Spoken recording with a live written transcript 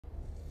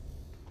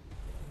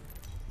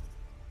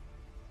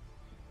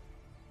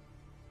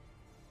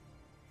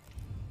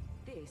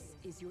This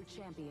is your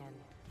champion.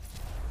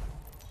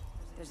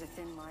 There's a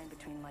thin line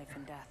between life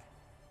and death.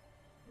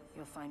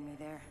 You'll find me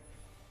there.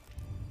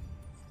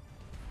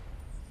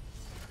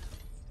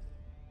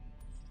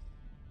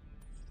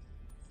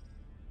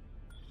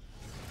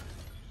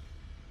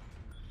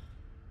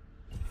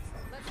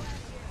 Let's land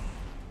here.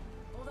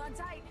 Hold on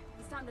tight.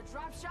 It's time to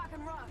drop, shock,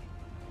 and run.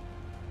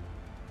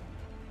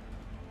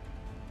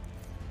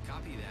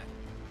 Copy that.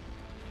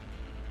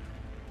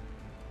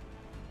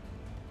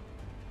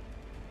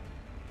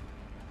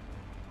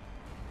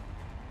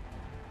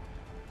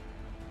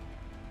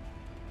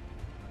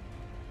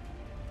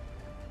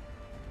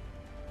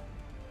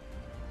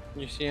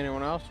 You see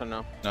anyone else or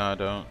no? No, I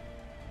don't.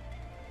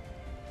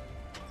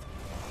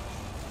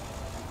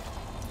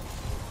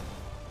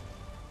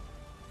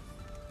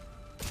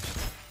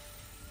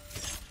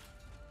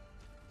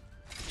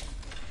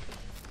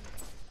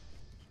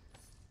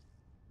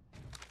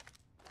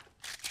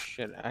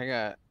 Shit, I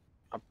got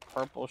a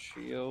purple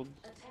shield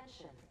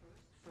Attention.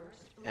 First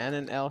and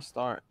an L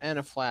star and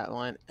a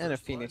flatline and a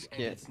Phoenix And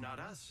kit. it's not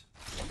us.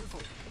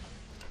 Wonderful.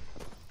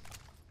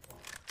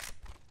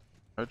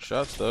 Heard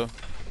shots though.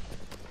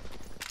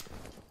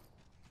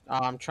 Oh,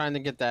 I'm trying to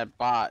get that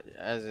bot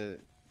as a.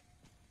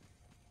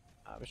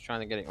 I was trying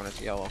to get it when it's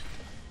yellow.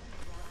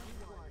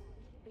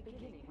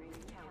 beginning ring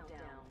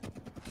countdown.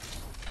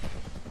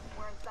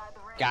 We're inside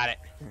the ring. Got it.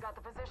 Got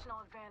the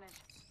positional advantage.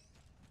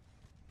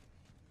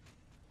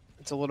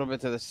 It's a little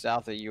bit to the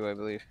south of you, I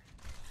believe.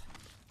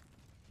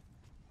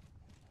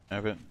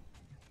 Have it.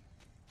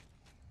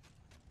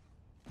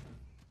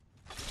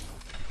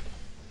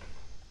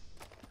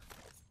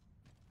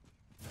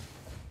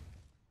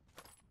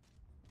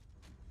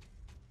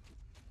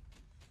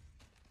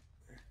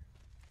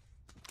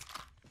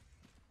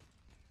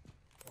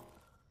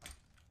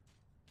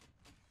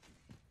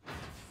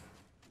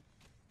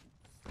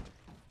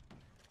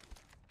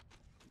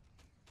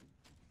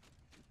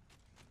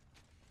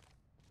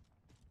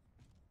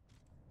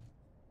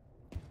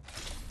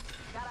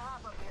 Gotta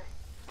hop up here.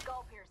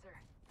 Skull piercer.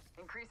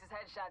 Increases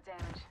headshot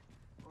damage.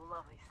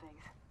 Love these things.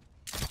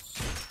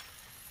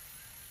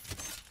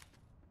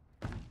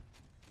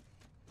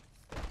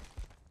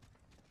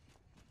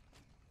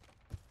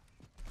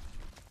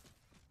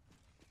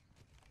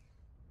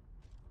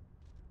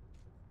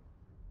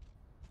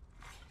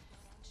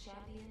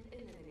 Champion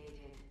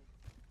eliminated.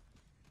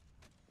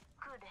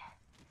 Good.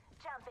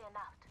 Champion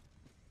out.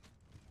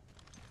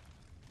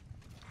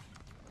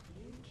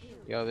 New kill.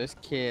 Yo, this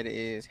kid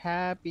is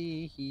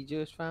happy. He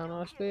just found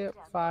a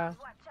Spitfire.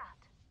 Watch out.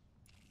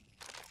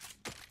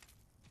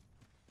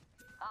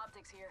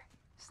 Optics here.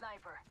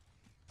 Sniper.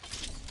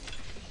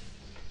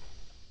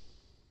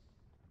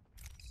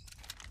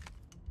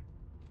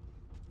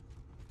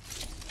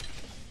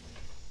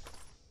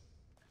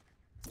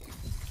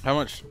 How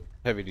much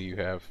heavy do you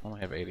have? I only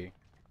have 80.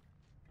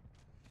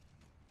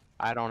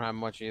 I don't have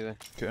much either.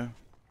 Okay.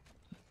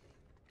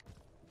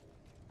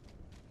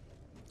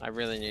 I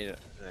really need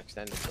an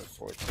extended clip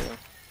for it too.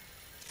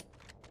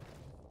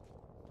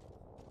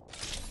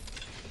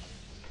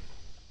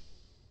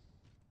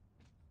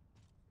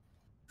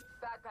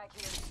 Backpack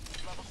here.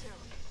 Level 2.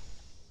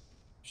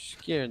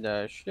 Scared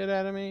the shit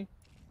out of me.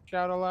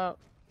 Shout aloud.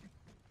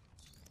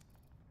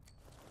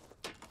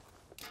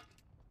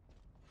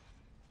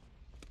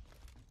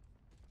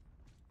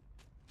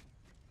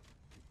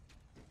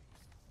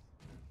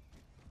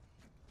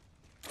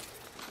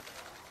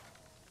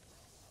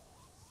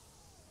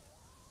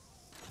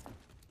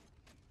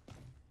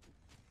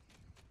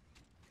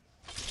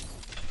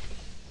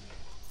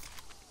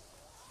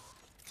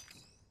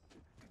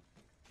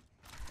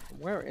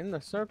 We're in the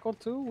circle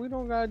too. We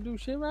don't gotta do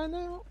shit right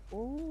now.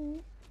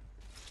 Ooh.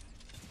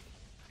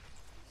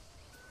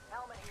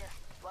 Helmet here.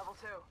 Level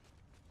 2.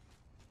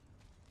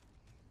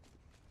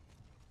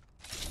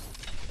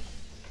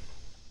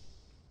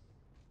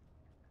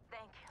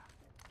 Thank you.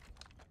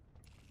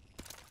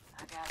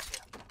 I got you.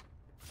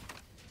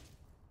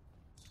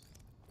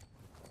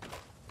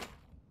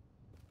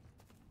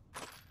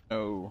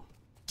 Oh.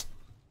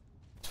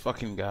 This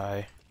fucking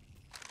guy.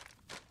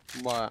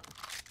 What?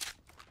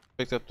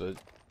 Picked up the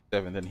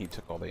 7, then he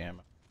took all the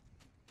ammo.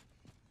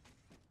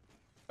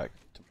 Back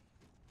to me.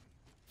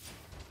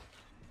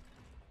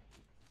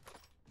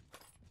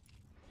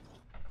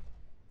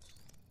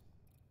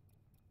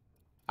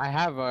 I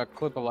have a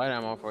clip of light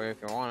ammo for you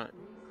if you want it.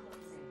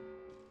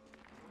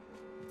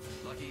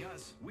 Lucky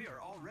us, we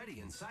are already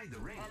inside the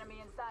ring. Enemy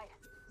in sight.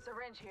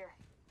 Syringe here.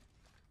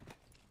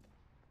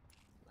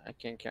 I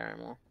can't carry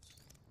more.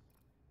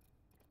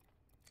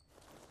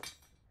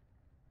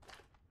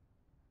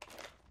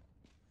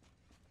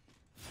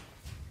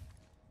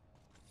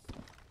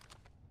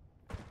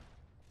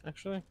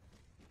 Actually,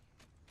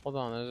 hold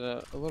on.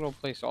 There's a little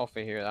place off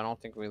of here that I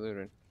don't think we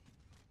looted.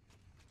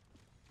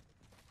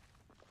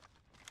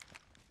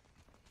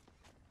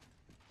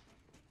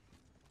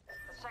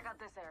 Let's check out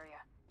this area.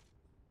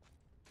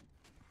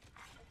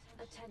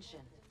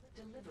 Attention.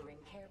 Delivering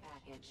care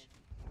package.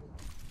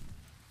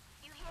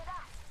 You hear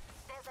that?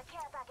 There's a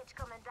care package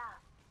coming down.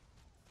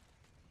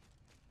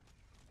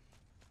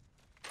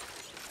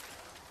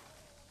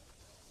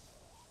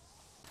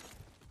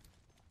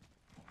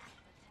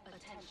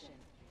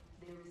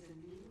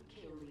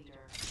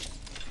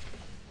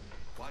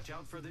 Watch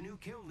out for the new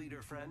kill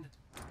leader, friend.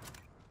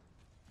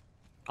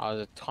 Oh,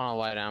 there's a ton of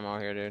light ammo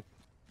here, dude.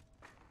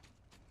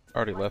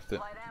 Already left it.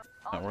 Light amp.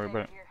 Not worried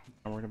about it. Here.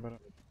 Not worried about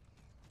it.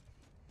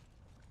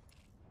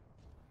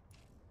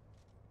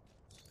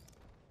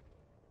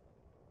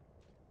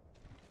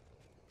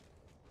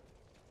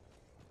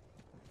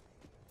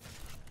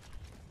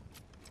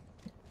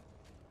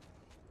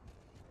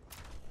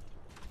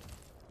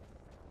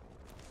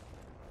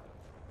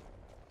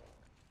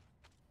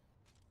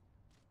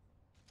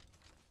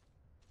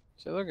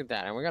 So look at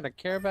that, and we got a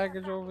care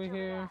package over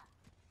here.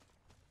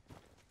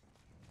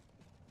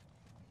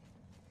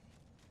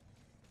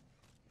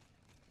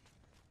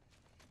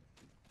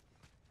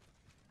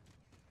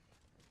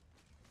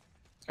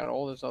 Got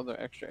all this other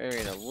extra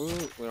area to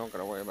loot. We don't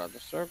gotta worry about the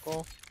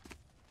circle.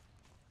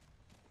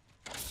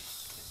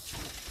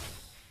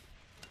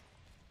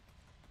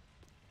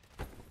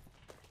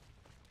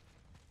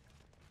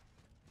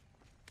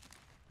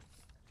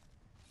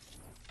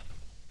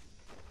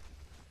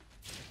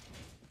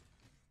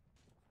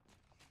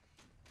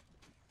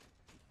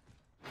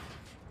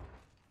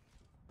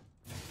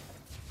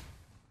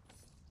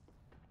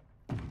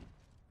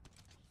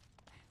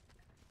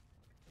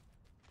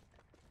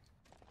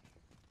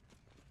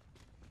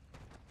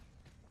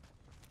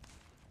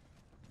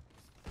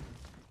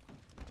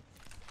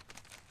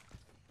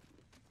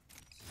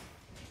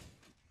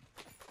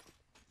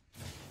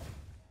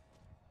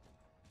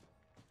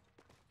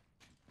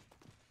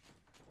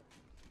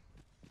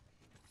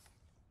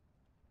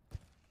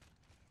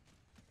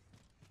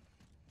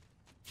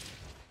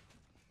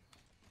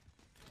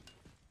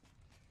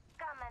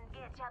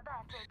 Get your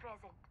birthday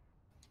present.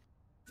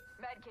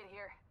 Medkit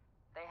here.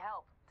 They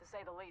help, to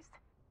say the least.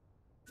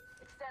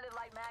 Extended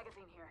light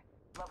magazine here.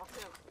 Level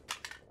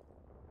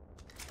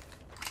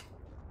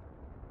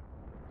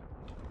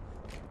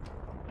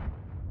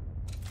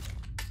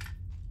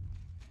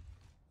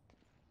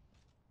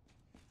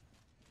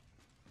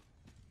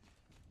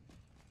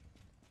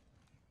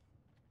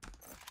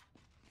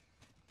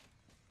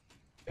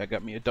 2. I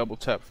got me a double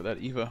tap for that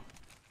Eva.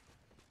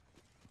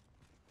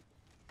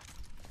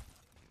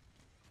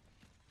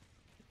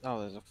 Oh,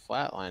 there's a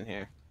flat line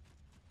here.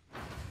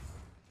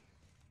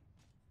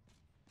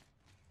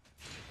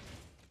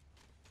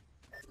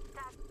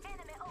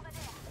 Enemy over there.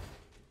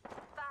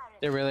 Firing.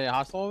 They're really a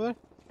hostile over there?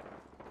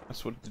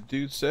 That's what the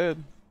dude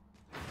said.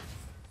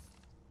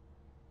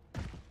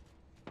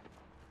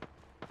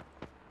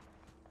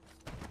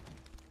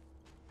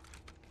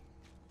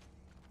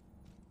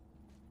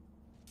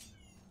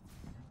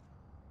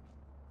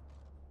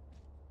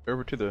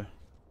 Over to the.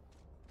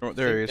 Oh,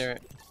 there he is.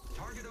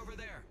 Target over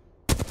there.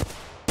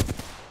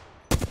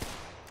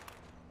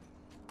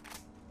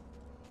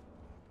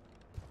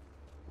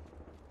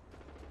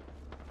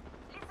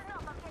 Listen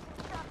up, I'm getting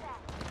shot at.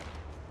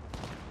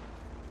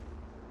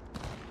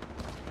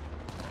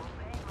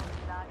 Bang,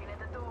 knocking at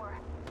the door.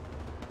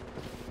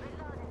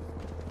 Reloading.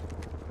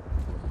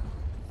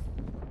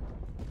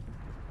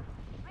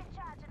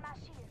 Recharging my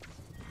shields.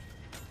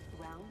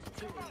 Round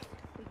 2.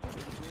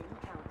 Beginning ring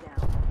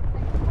countdown.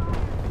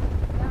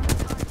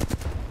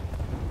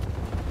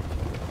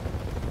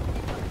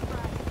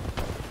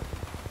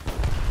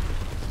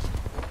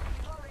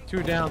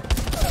 Two down.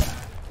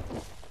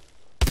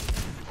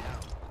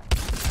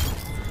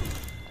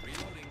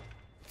 Reloading.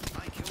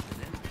 I killed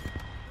an enemy.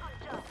 Good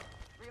job.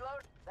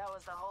 Reload. That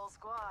was the whole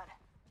squad.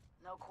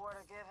 No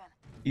quarter given.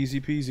 Easy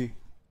peasy.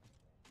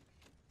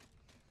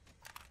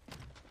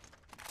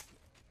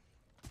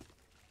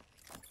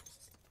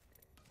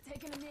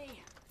 Taking a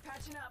knee.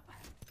 Patching up.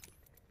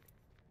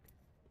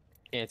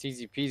 Yeah, it's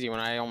easy peasy when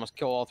I almost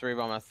kill all three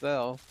by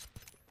myself.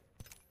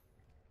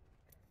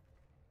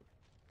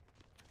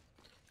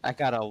 I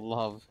gotta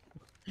love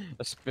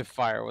a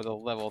Spitfire with a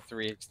level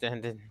 3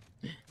 extended.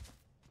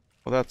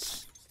 Well,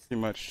 that's pretty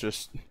much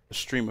just a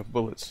stream of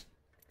bullets.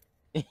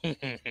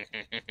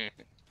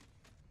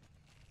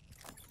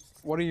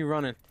 What are you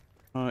running?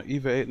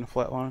 Eva 8 in the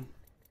flatline.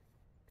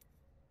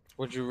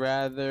 Would you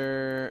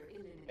rather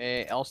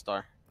a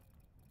L-Star?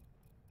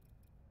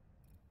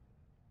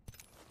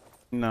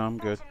 No, I'm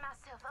good. Patching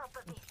myself up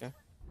a bit. Okay.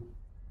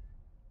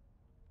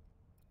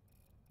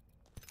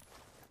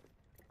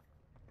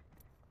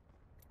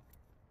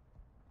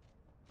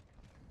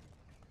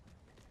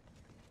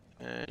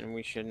 And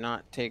we should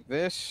not take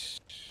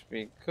this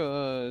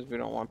because we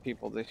don't want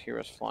people to hear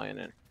us flying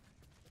in.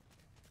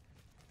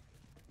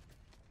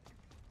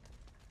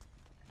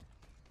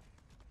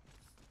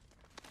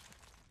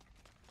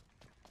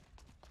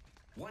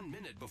 One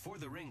minute before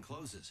the ring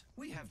closes.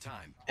 We have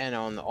time. And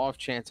on the off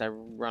chance I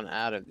run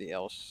out of the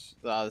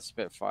the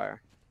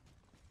Spitfire,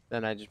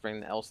 then I just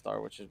bring the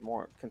L-Star, which is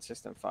more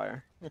consistent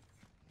fire.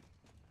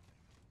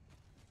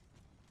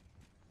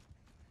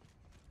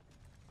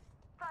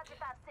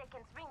 45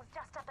 seconds. Rings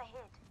just up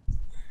ahead.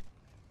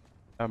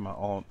 I have my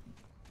alt.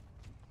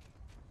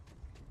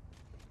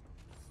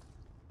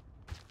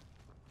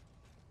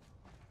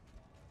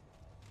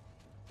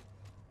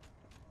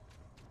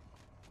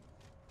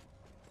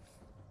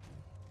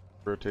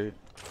 Rotate.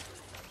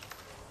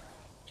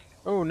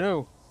 Oh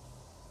no!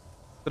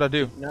 What'd I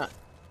do?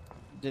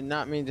 Did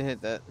not mean to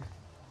hit that.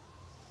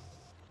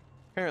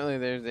 Apparently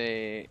there's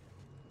a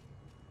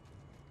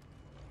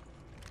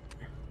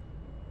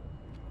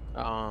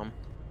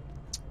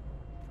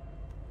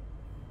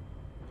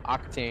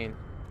octane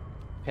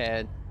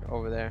pad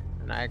over there,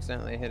 and I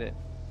accidentally hit it.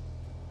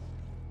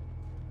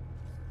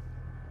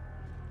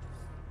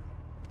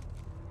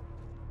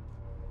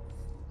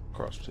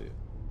 Cross to it.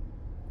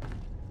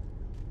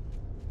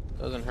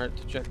 Doesn't hurt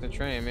to check the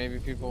train. Maybe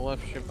people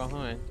left shit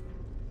behind.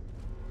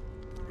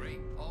 Great.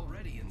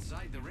 Already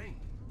inside the ring.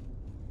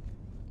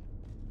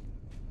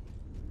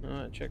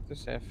 Check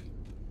this F.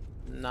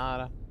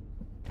 Nada.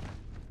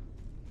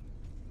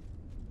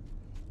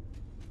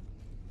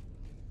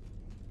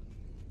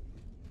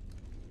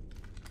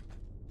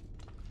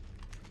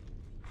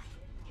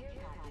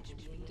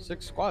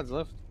 Six squads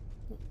left.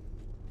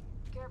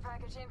 Care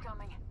package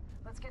incoming.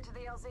 Let's get to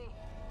the LZ.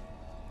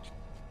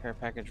 Care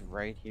package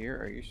right here.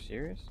 Are you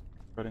serious?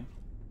 Ready?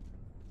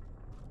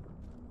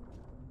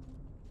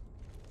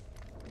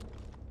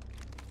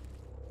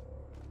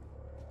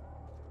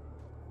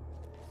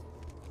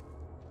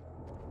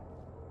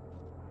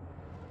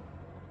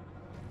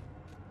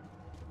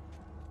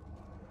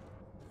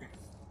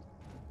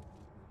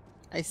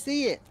 I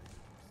see it.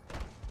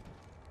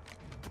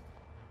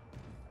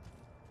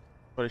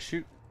 Ready,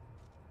 shoot.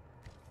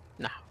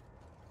 No.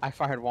 I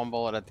fired one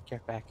bullet at the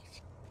care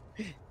package.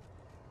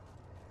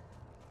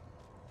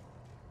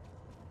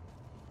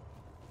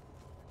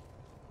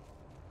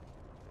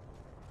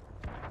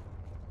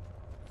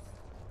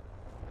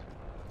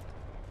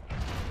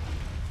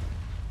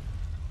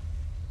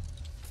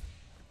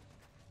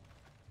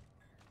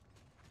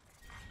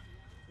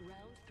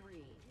 Round 3.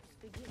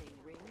 Beginning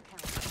ring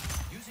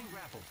countdown. Using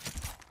grapple.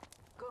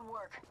 Good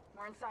work.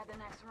 We're inside the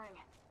next ring.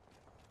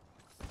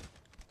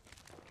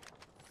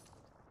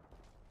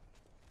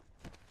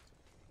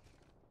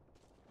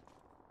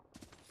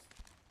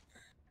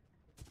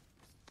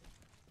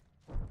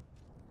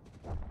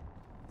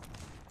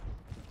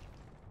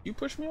 You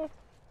push me off?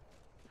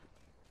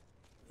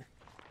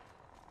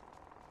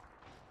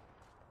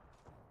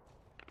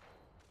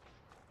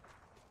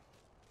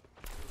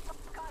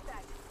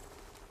 Contact.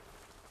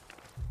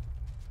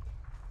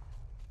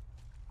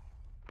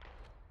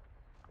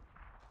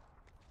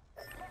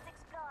 Let's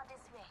explore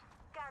this way.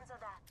 Cancel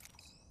that.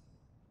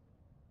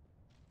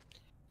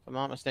 If I'm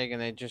not mistaken,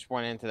 they just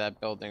went into that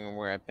building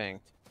where I pinged.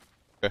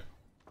 Okay.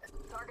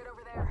 Target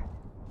over there.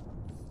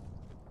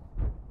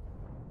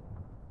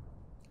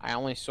 I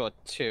only saw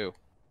two.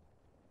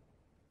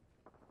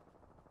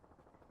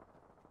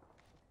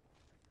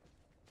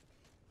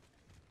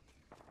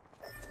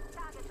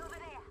 Target over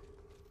there.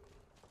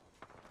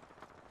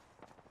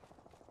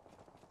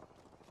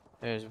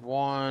 There's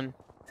one.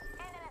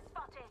 Enemy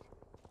spotted.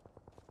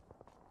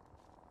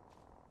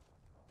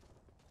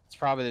 It's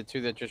probably the two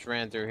that just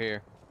ran through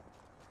here.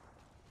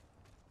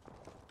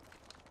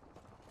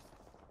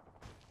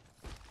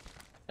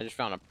 I just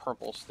found a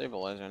purple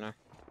stabilizer now.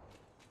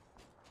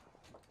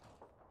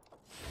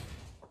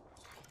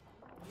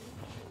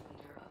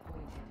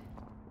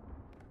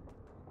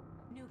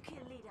 New kill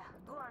leader.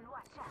 Go on,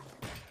 watch out.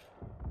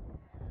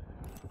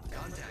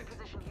 Contact.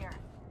 Position here.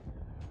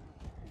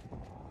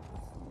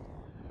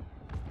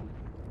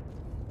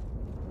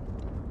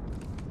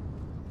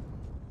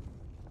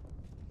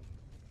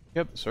 You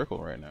have the circle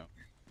right now.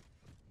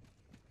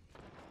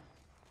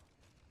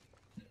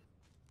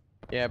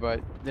 Yeah,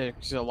 but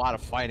there's a lot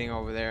of fighting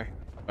over there.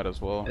 Might as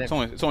well. And It's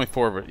only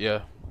 4 of it.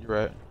 Yeah, you're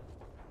right.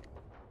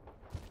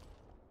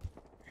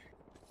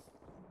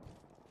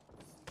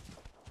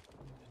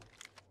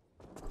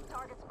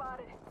 Target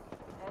spotted.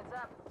 Heads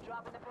up.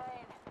 Dropping the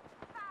pain.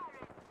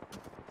 Firing.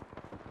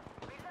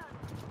 Reload.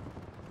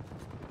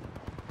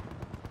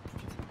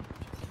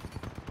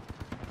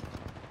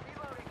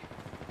 Reloading.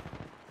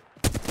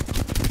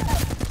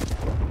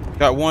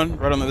 Got one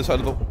right on the other side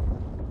of the.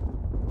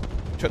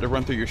 Tried to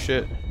run through your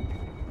shit.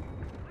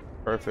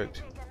 Perfect.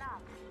 Taken up.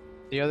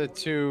 The other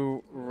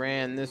two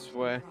ran this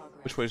way.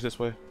 Which way is this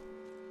way?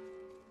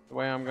 The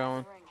way I'm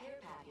going.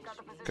 Got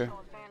the Okay. positional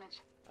advantage.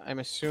 I'm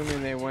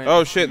assuming they went.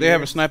 Oh shit! They have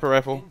here. a sniper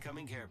rifle.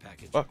 Incoming care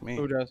package. Fuck me.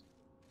 Who does?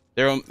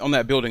 They're on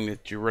that building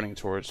that you're running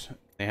towards.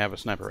 They have a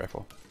sniper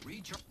rifle.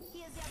 Recharge. Here's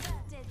your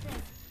birthday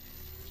present.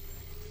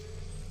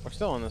 We're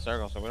still in the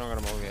circle, so we don't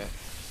gotta move yet.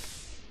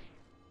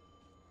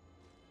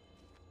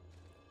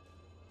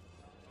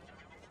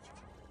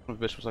 What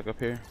bitch was like up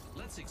here?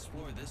 Let's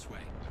explore this way.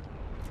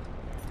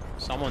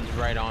 Someone's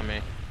right on me.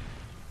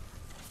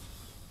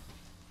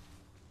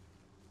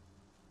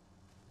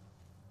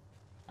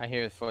 I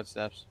hear the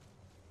footsteps.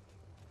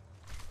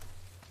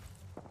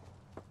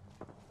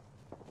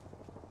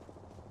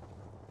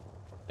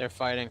 They're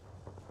fighting.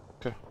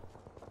 Okay.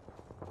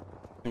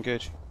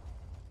 Engage.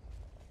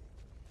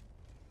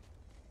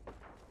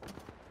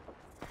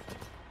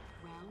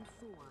 Round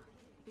 4.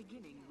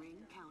 Beginning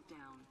ring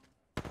countdown.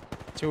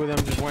 Two of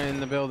them just went in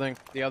the building.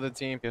 The other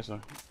team. Yes,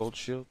 sir. Gold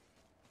shield.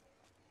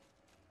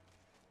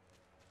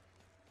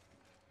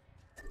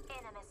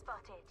 Enemy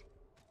spotted.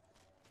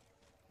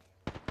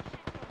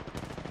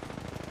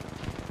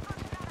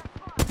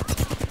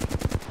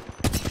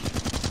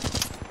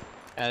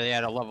 They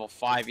had a level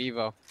 5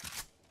 Evo.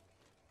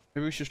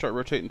 Maybe we should start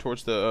rotating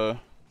towards the.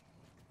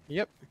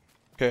 Yep.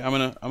 Okay, I'm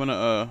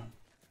gonna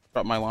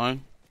drop my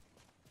line.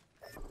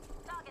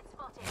 Target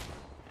spotted.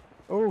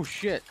 Oh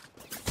shit.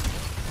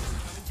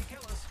 Coming to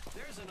kill us.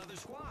 There's another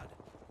squad.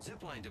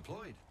 Zipline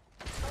deployed.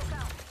 Smoke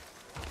out.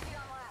 See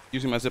on left.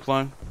 Using my zip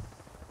line.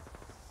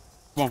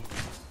 Come on.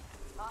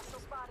 Hostile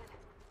spotted.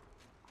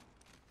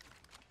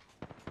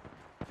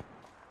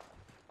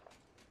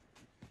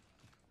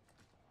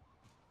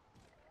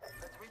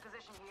 Let's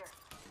reposition here.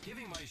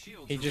 Giving my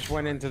shield. He just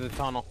went into the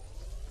tunnel.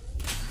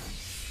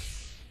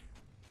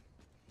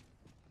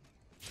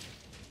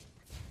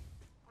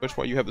 Which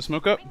one? You have the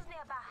smoke up? Rings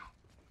nearby.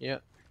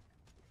 Yep.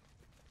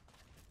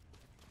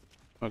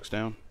 Smoke's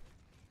down.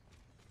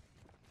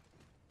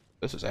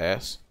 This is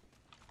ass.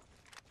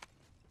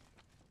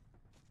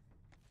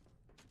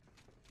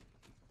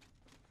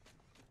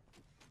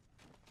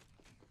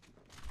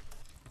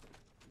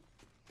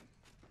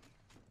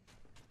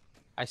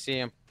 I see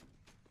him.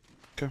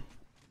 Okay.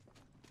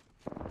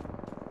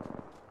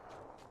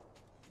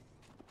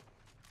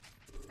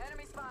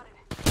 Enemy spotted.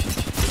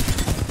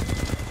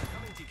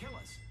 Coming to kill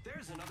us.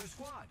 There's another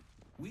squad.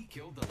 We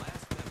killed the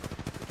last member.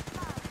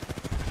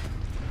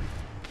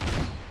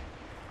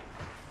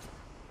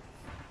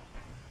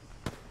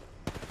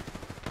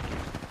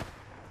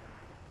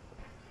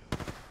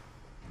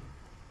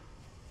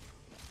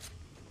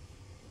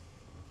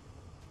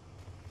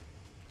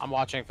 I'm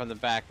watching from the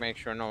back, make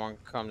sure no one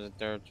comes and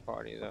third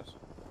party us.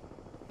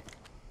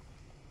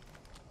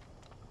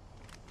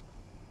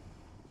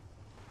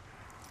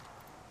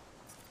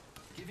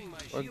 Giving my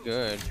We're shield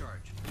good.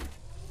 recharge.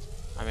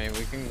 I mean,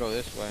 we can go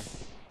this way.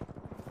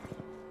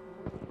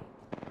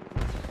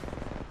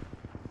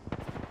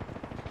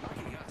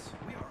 Lucky us.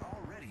 We are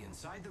already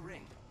inside the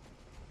ring.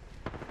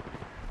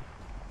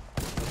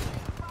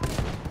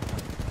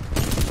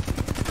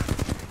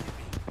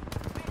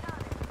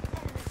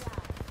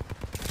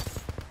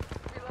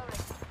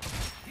 Reloading.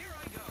 Here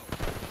I go.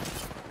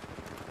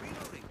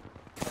 Reloading.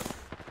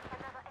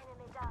 Another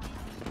enemy down.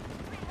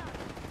 Reload.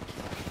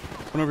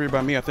 One over here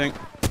by me, I think.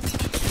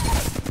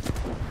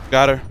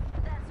 Got her.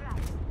 That's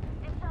right.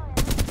 Deploy.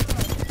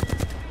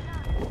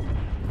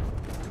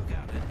 Took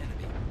out an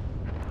enemy.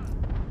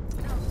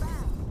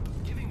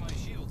 Giving my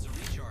shields a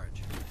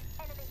recharge.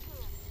 Enemy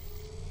killed.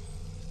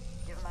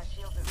 Giving my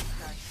shield a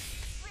recharge.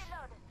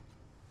 Reloaded.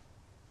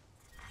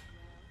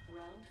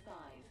 Round 5.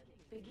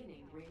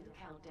 Beginning ring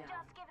countdown.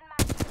 Just giving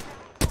my shield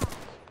a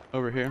recharge.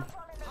 Over here.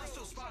 Control in the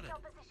Hostile ring. spotted.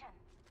 Check your position.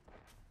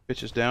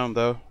 Bitch is down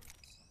though.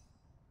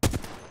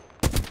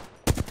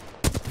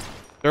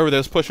 They're over there.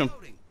 Let's push them.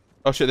 Reloading.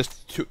 Oh shit!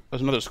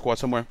 There's another squad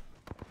somewhere.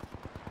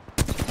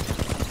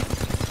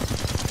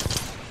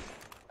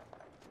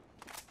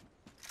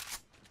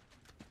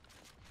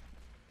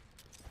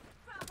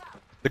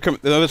 The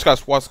other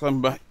squad's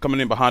coming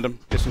in behind them.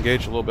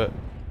 Disengage a little bit.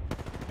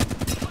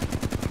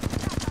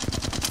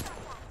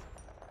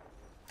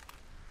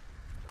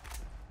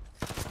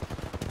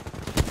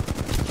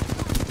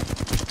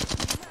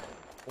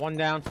 One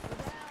down.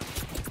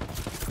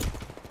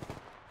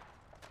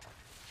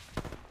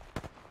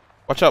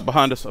 Watch out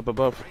behind us, up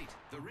above. Great.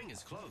 The ring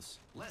is close.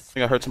 I Less.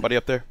 think I heard somebody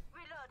up there.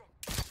 Reloaded.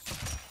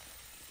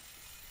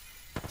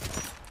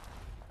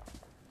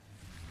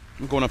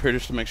 I'm going up here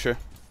just to make sure.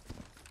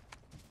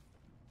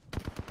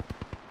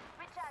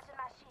 Recharging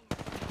my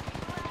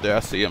shield. Yeah, I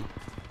see him. 3-0.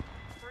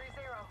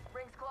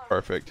 Rings close.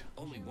 Perfect.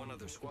 Only one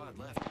other squad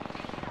left.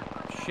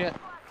 Shit.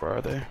 Where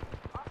are they?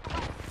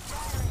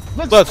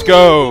 Let's, Let's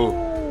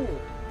go!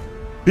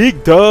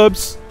 Big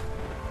dubs!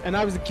 And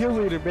I was the kill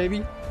leader,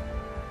 baby.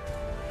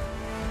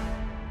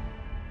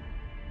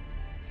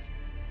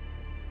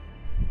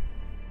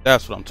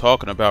 That's what I'm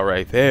talking about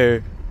right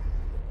there.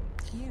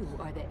 You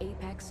are the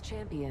Apex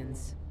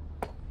champions.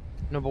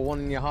 Number 1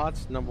 in your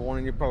hearts, number 1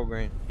 in your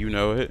program. You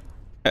know it.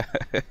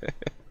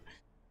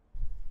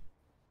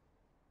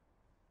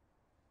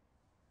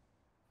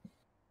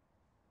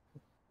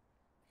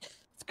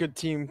 It's good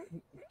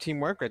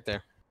teamwork right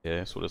there. Yeah,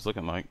 that's what it's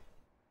looking like.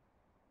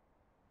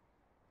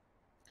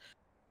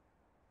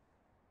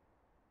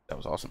 That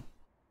was awesome.